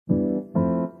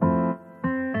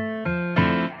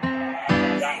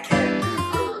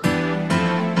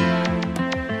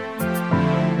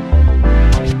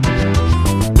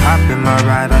my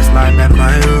ride, I slide at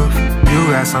my roof. You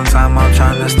got some time, I'm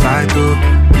tryna slide through.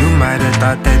 You might have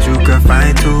thought that you could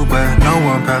find two, but no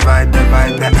one provide the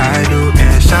vibe that I do.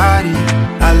 And shawty,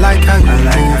 I like how you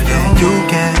move, and you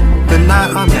can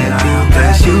deny I'm that dude.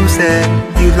 Cause you said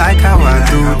you like how I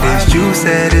do this. You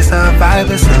said it's a vibe,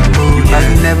 it's a mood. You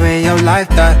probably never in your life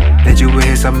thought that you would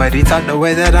hear somebody talk the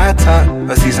way that I talk,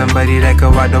 or see somebody that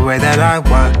could walk the way that I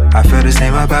walk. I feel the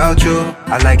same about you.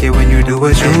 I like it when you do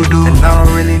what you do, and I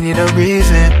don't really need a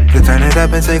reason to turn it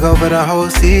up and take over the whole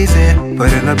season.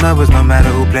 Putting up numbers no matter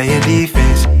who playing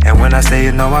defense. And when I say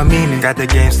it, no, I mean it. Got the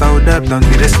game sold up, don't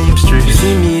need a seamstress. You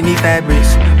see me in these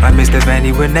fabrics, I mix the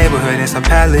vanity with neighborhood and some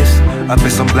palace. Up in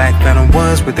some black Phantom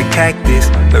ones with the cactus.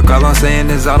 Look, all I'm saying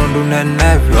is I don't do nothing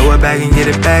average. Throw it back and get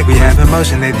it back. We have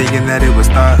emotion, they thinking that it was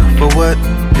thought. For what?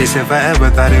 This if I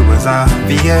ever thought it was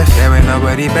obvious. There ain't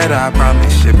nobody better, I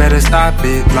promise. You better stop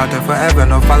it. Locked in forever,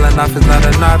 no falling off is not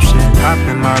an option. Hop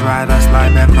in my ride, I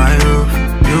slide at my roof.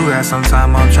 You got some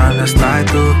time, I'm tryna slide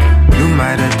through. You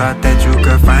might have thought that you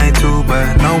could find two, but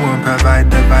no one provide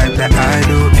the vibe that I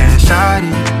do. And shawty,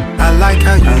 I like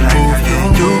how you move,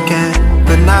 and you can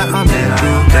deny I'm that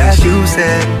dude. Cause you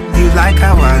said you like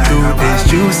how I do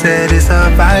this. You said it's a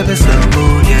vibe, it's a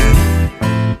mood,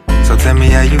 yeah. So tell me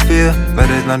how you feel, but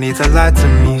there's no need to lie to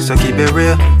me. So keep it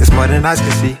real, it's more than eyes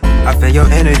can see. I feel your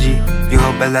energy, you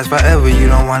hope it lasts forever, you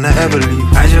don't wanna ever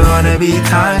leave. I just wanna be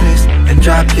timeless, and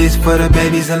drop hits for the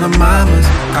babies and the mamas.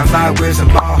 Got 5 whips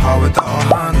and ball hard with the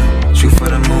Ohana. Shoot for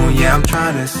the moon, yeah, I'm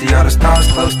tryna see all the stars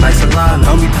close, nice alignment.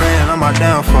 Don't be praying on my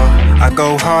downfall, I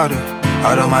go harder.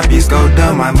 Although my beats go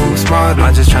dumb, I move smarter.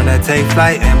 I'm just tryna take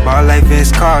flight and ball like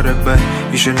Vince Carter. But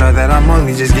you should know that I'm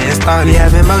only just getting started. We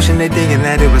have emotion, they thinking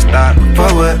that it was thought.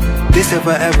 For what? This if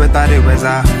I ever thought it was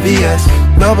obvious.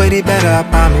 Nobody better, I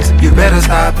promise. You better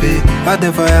stop it. Out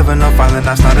there forever, no falling,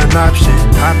 that's not an option.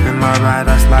 Hop in my ride,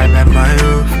 I slide at my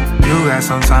roof. You got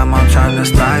some time, I'm tryna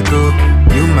slide through.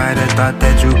 You might have thought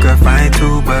that you could find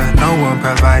two, but no one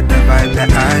provide the vibe that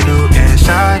I do. And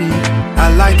shawty, I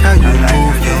like how you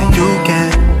move, and you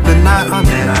can deny I'm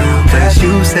that dude. Cause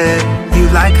you said you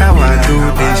like how I do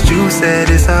this. You said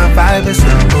it's a vibe, it's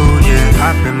a mood, yeah.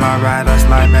 Hop in my ride, I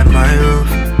slide at my roof.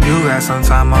 You got some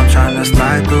time, I'm tryna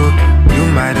slide through. You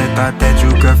might have thought that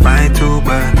you could find two,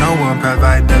 but no one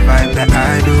provide the vibe that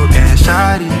I do. And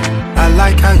shawty, I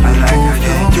like how you move,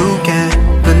 and you can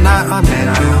deny I'm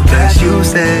that dude. Cause you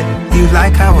said you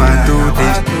like how I do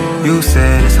this. You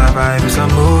said it's a vibe, it's a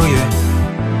mood, yeah.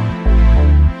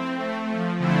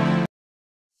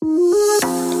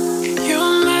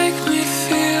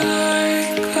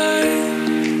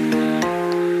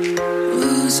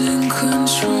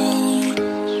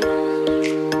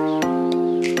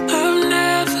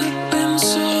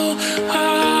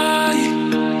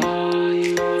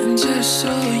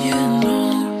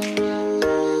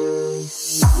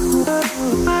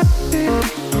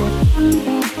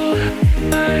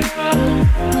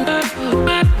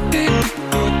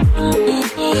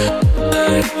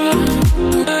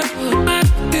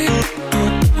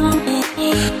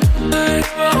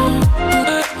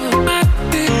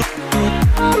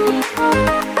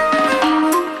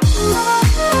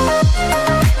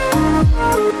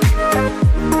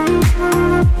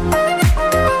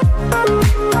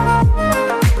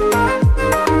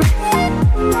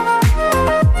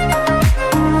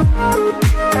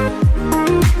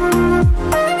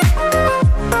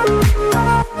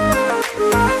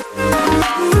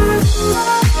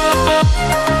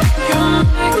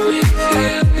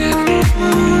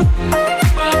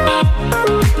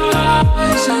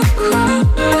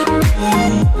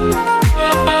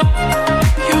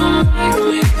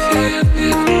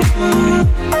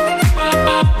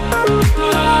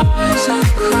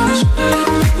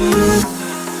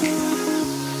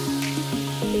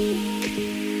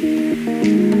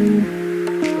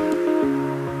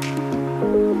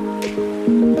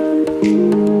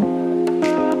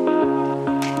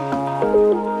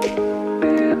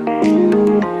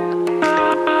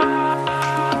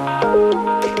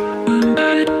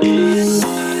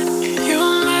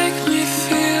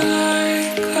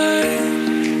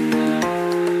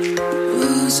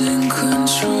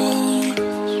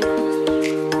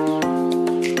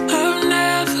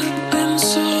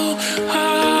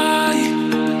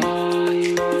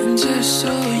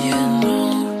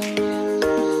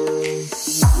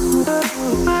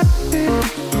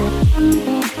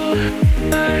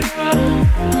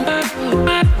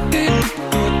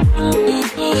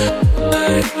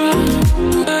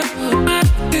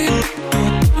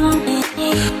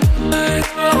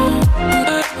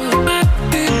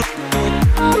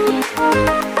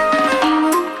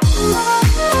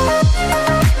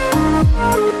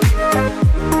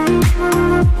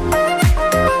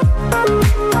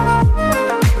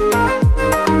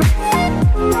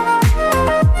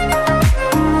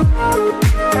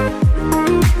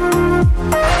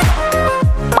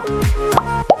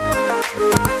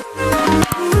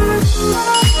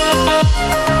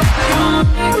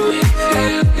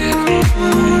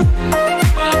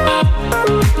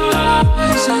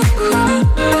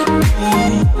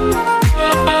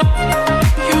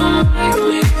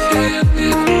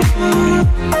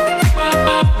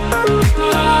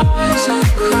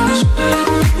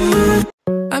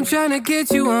 I'm trying to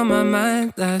get you on my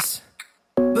mind less,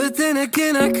 but then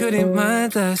again I couldn't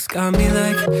mind less. Got me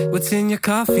like, what's in your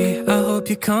coffee? I hope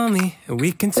you call me and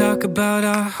we can talk about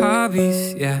our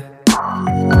hobbies, yeah.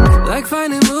 Like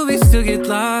finding movies to get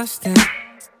lost in,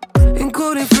 and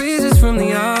quoting phrases from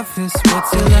The Office.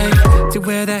 What's it like to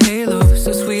wear that halo?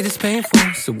 So sweet it's painful.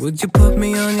 So would you put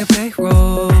me on your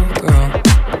payroll, girl?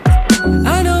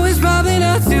 I know it's probably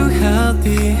not too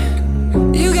healthy.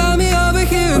 You got me over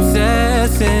here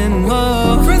obsessing.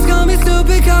 Whoa. Friends call me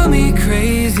stupid, call me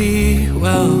crazy.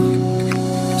 Well,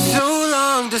 so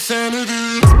long to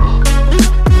sanity.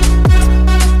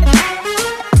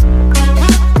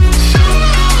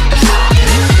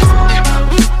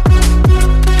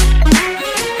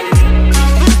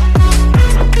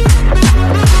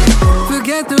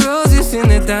 The roses and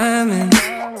the diamonds,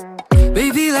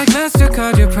 baby, like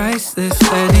MasterCard, you're priceless.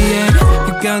 At the end,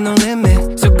 you got no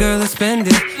limit, so girl, let's spend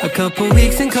it. A couple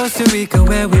weeks in Costa Rica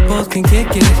where we both can kick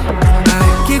it.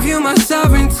 I give you my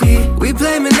sovereignty, we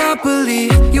play Monopoly.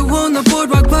 You own the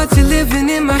boardwalk, but you're living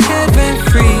in my head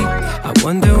rent-free. I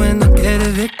wonder when I'll get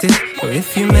evicted, or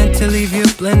if you meant to leave your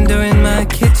blender in my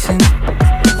kitchen.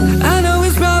 I know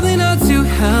it's probably not too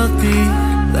healthy,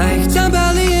 like John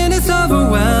Belly and it's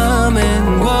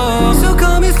overwhelming. Whoa. So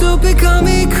call me stupid, call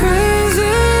me crazy,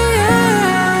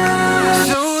 yeah.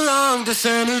 So long to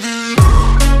sanity.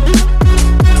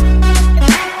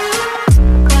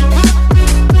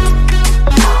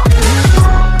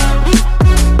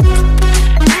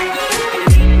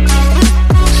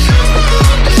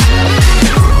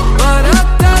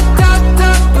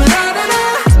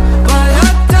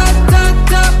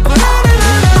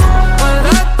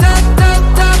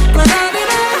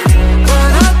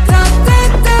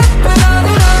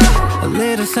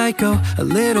 Psycho, a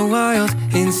little wild,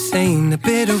 insane, a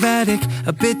bit erratic,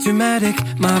 a bit dramatic.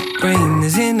 My brain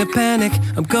is in a panic,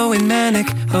 I'm going manic,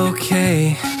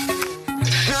 okay. A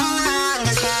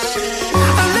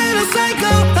little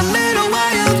psycho, a little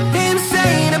wild,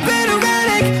 insane, a bit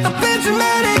erratic, a bit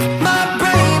dramatic. My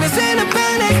brain is in a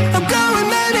panic, I'm going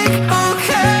manic, okay.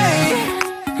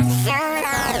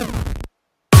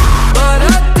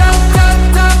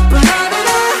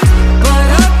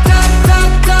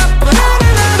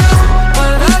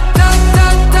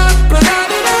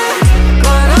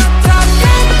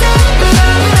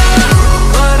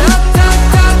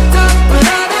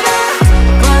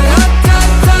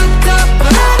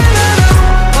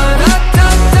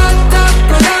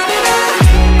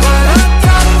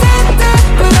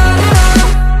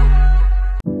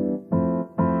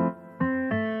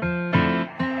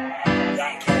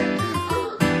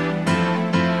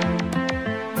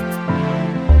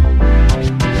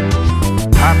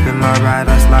 My ride,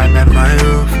 I slide at my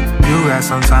roof. You got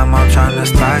some time, I'm tryna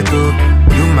slide through.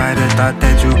 You might have thought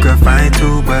that you could find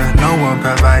two, but no one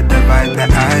provide the vibe that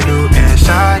I do. And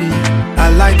shawty, I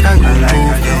like how you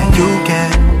move, and you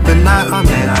can, but not on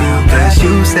that dude. Cause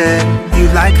you said you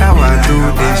like how I do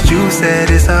this. You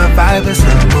said it's a vibe, it's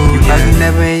a mood. You probably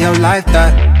never in your life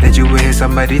thought that you would hear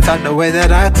somebody talk the way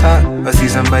that I talk, or see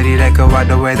somebody that could walk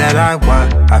the way that I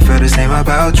walk. I feel the same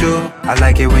about you. I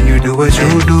like it when you do what you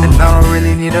do, and I don't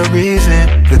really need a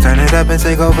reason to turn it up and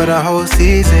take over the whole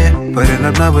season. Putting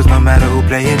up numbers no matter who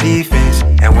playing defense.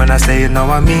 And when I say it, no,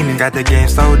 I mean it. Got the game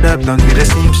sold up, don't need a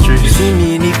seamstress. You see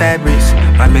me in these fabrics,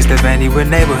 I mix the Vanny with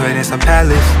neighborhood and some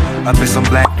palace. Up in some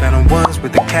black Phantom ones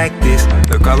with the cactus.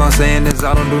 Look, all I'm saying is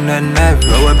I don't do nothing ever.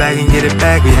 Throw it back and get it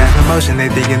back. We have emotion, they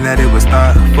thinking that it was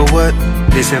thought. For what?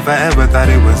 This if I ever thought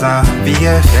it was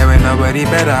obvious. There ain't nobody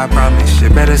better, I promise. You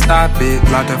better stop it.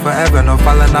 Locked in forever, no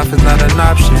falling off is not an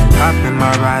option. Hop in my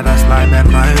ride, I slide at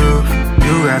my roof.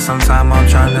 You got some time, I'm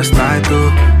tryna slide through.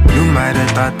 You might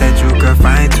have thought that you could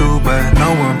find two, but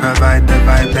no one provide the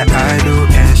vibe that I do.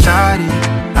 And shawty,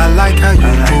 I like how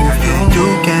you move, and you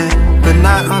can, but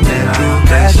not on that dude.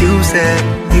 Cause you said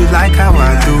you like how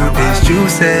I do this. You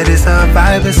said it's a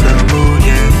vibe, it's a mood,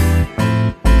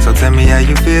 yeah. So tell me how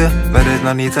you feel, but there's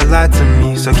no need to lie to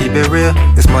me. So keep it real,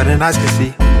 it's more than eyes can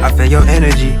see. I feel your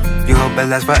energy, you hope it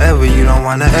lasts forever, you don't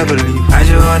wanna ever leave. I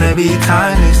just wanna be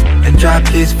timeless, and drop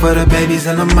hits for the babies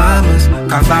and the mamas.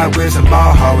 Got 5 whips and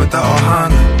ball hard with the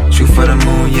Ohana. Shoot for the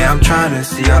moon, yeah, I'm tryna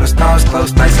see all the stars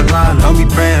close like Solana. Don't be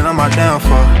praying on my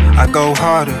downfall, I go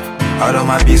harder. Although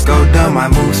my beats go dumb, I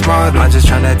move smarter. I'm just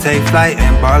tryna take flight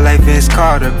and ball like Vince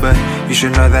Carter, but you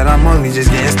should know that I'm only just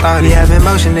getting started. We have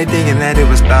emotion, they thinking that it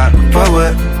was start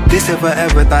forward. This if I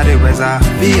ever thought it was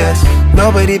obvious.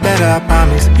 Nobody better, I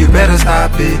promise. You better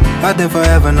stop it. Out there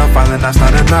forever, no falling, that's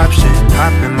not an option.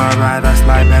 Hop in my ride, I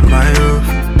slide back my roof.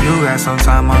 You got some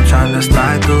time, I'm tryna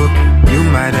slide through. You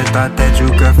might have thought that you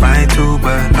could find two,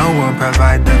 but no one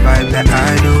provide the vibe that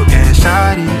I do. And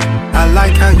shawty, I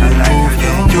like how you move,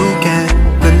 and you can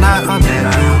deny I'm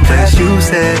that new. Cause you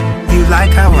said you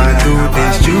like how I do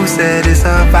this. You said it's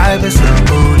a vibe, it's a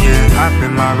mood, yeah. Hop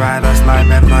in my ride, I slide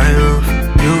back my roof.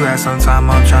 You got some time,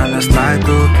 I'm tryna slide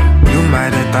through. You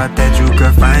might have thought that you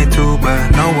could find two, but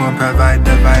no one provide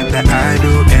the vibe that I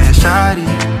do. And shawty,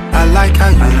 I like how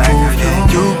you move,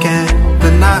 and you can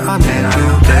deny I'm that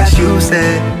new. Cause you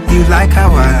said you like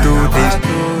how I do this.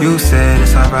 You said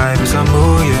it's a vibe, it's a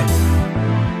mood, yeah.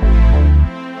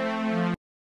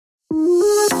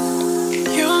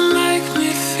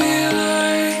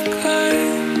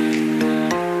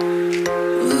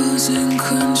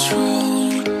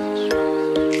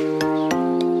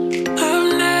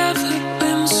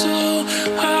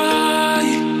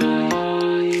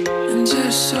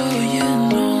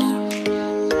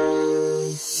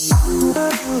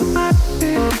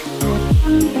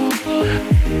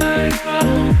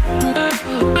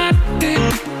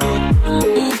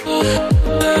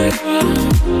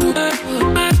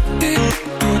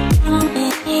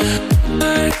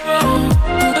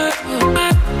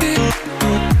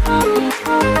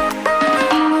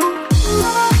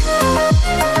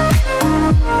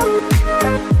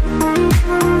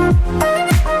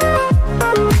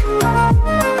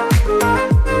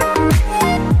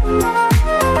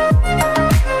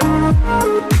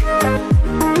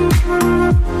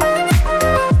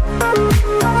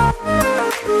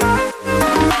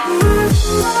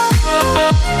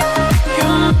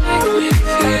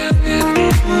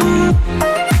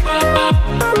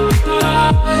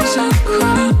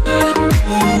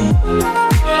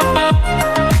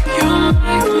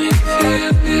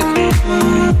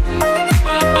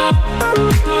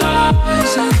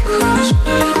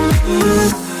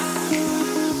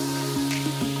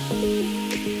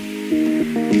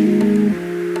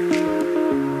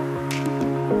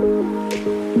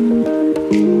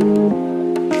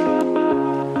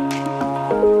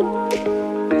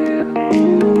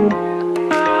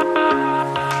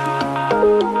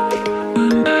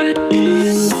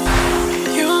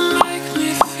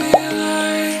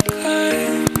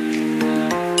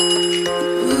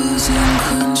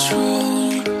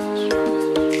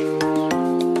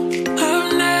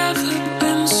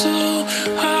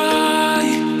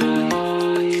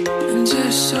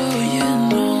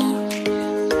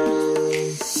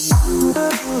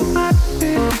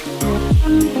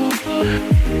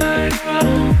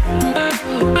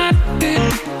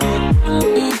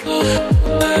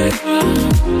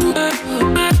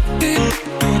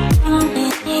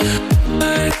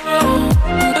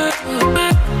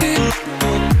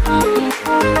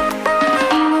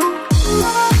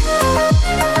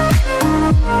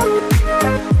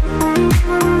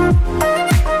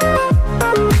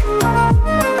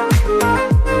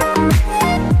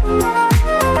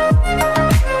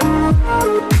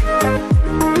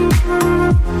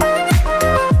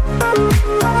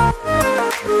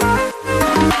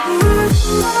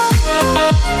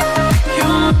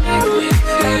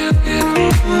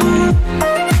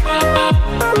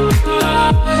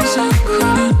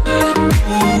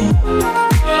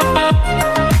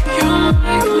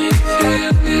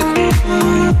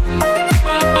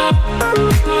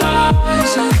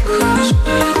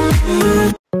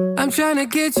 I'm trying to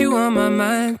get you on my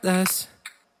mind less,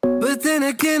 but then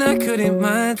again I couldn't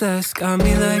mind less. Got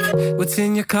me like, what's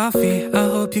in your coffee? I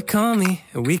hope you call me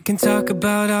and we can talk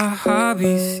about our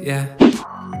hobbies, yeah.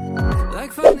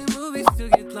 Like finding movies to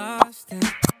get lost in,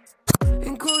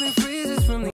 and quoting phrases from the